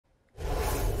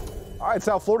All right,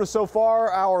 South Florida, so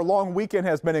far, our long weekend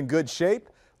has been in good shape.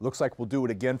 Looks like we'll do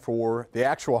it again for the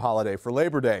actual holiday, for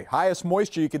Labor Day. Highest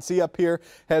moisture you can see up here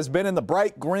has been in the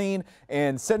bright green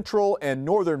and central and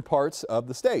northern parts of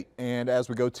the state. And as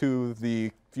we go to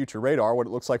the future radar, what it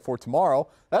looks like for tomorrow,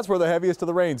 that's where the heaviest of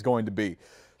the rain is going to be.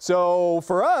 So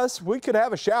for us, we could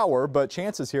have a shower, but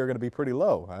chances here are going to be pretty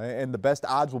low. And the best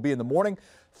odds will be in the morning.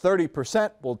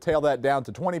 30%. We'll tail that down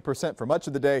to 20% for much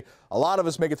of the day. A lot of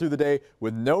us make it through the day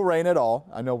with no rain at all.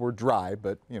 I know we're dry,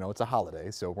 but you know, it's a holiday,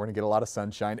 so we're going to get a lot of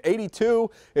sunshine. 82.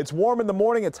 It's warm in the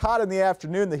morning. It's hot in the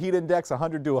afternoon. The heat index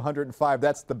 100 to 105.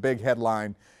 That's the big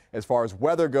headline as far as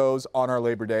weather goes on our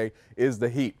Labor Day is the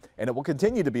heat. And it will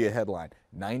continue to be a headline.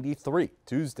 93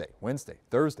 Tuesday, Wednesday,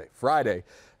 Thursday, Friday.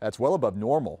 That's well above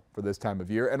normal for this time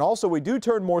of year. And also we do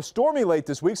turn more stormy late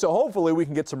this week, so hopefully we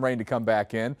can get some rain to come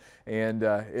back in. And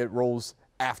it rolls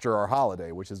after our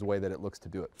holiday, which is the way that it looks to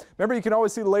do it. Remember, you can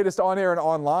always see the latest on air and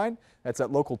online. That's at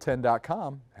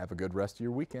local10.com. Have a good rest of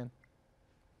your weekend.